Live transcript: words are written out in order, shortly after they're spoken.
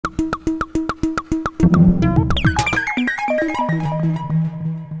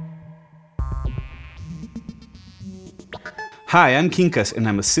Hi, I'm Quincas and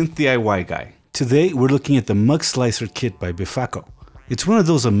I'm a synth DIY guy. Today we're looking at the Muxlicer kit by Befaco. It's one of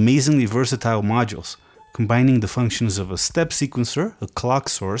those amazingly versatile modules, combining the functions of a step sequencer, a clock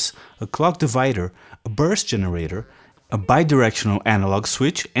source, a clock divider, a burst generator, a bidirectional analog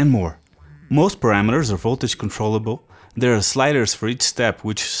switch, and more. Most parameters are voltage controllable. There are sliders for each step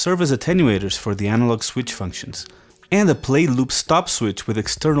which serve as attenuators for the analog switch functions, and a play loop stop switch with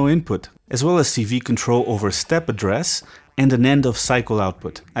external input, as well as CV control over step address and an end of cycle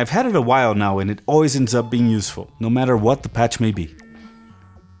output. I've had it a while now and it always ends up being useful, no matter what the patch may be.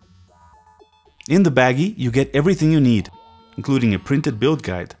 In the baggie, you get everything you need, including a printed build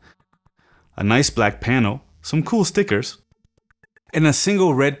guide, a nice black panel, some cool stickers, and a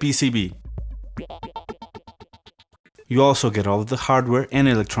single red PCB. You also get all of the hardware and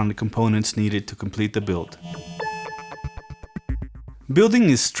electronic components needed to complete the build. Building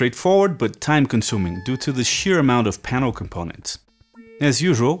is straightforward but time-consuming due to the sheer amount of panel components. As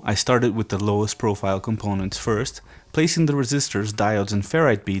usual, I started with the lowest profile components first, placing the resistors, diodes and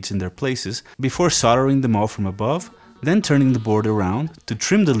ferrite beads in their places before soldering them all from above, then turning the board around to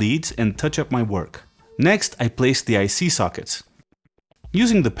trim the leads and touch up my work. Next, I placed the IC sockets.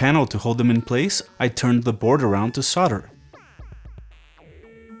 Using the panel to hold them in place, I turned the board around to solder.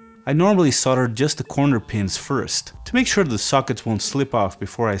 I normally solder just the corner pins first, to make sure the sockets won't slip off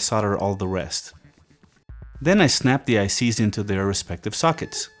before I solder all the rest. Then I snap the ICs into their respective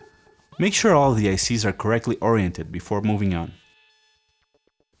sockets. Make sure all the ICs are correctly oriented before moving on.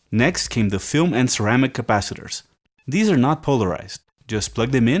 Next came the film and ceramic capacitors. These are not polarized. Just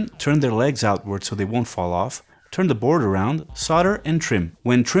plug them in, turn their legs outward so they won't fall off, turn the board around, solder and trim.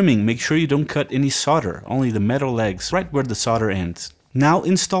 When trimming, make sure you don't cut any solder, only the metal legs right where the solder ends. Now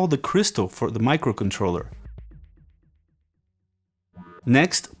install the crystal for the microcontroller.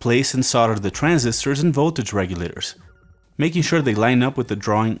 Next, place and solder the transistors and voltage regulators, making sure they line up with the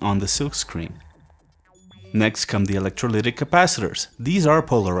drawing on the silk screen. Next come the electrolytic capacitors. These are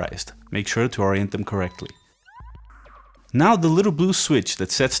polarized. Make sure to orient them correctly. Now the little blue switch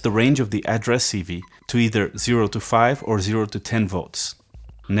that sets the range of the address CV to either 0 to 5 or 0 to 10 volts.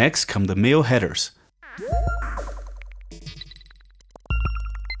 Next come the male headers.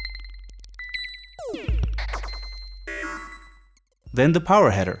 Then the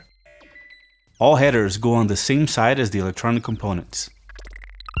power header. All headers go on the same side as the electronic components.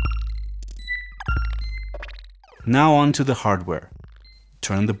 Now on to the hardware.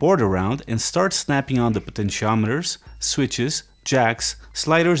 Turn the board around and start snapping on the potentiometers, switches, jacks,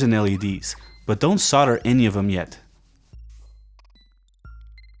 sliders and LEDs, but don't solder any of them yet.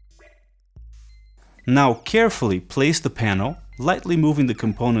 Now carefully place the panel, lightly moving the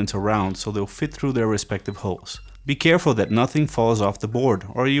components around so they'll fit through their respective holes. Be careful that nothing falls off the board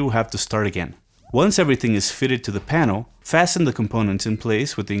or you will have to start again. Once everything is fitted to the panel, fasten the components in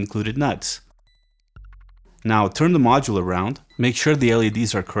place with the included nuts. Now turn the module around, make sure the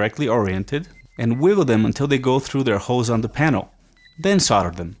LEDs are correctly oriented, and wiggle them until they go through their holes on the panel. Then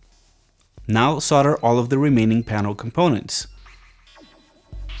solder them. Now solder all of the remaining panel components.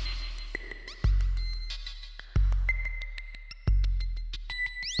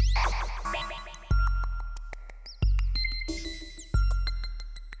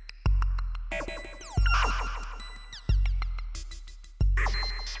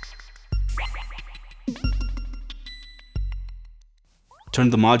 Turn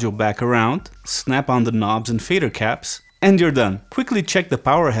the module back around, snap on the knobs and fader caps, and you're done. Quickly check the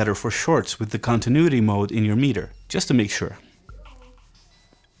power header for shorts with the continuity mode in your meter, just to make sure.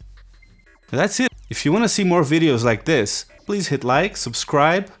 That's it. If you want to see more videos like this, please hit like,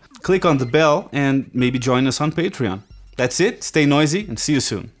 subscribe, click on the bell, and maybe join us on Patreon. That's it, stay noisy, and see you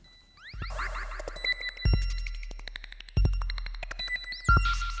soon.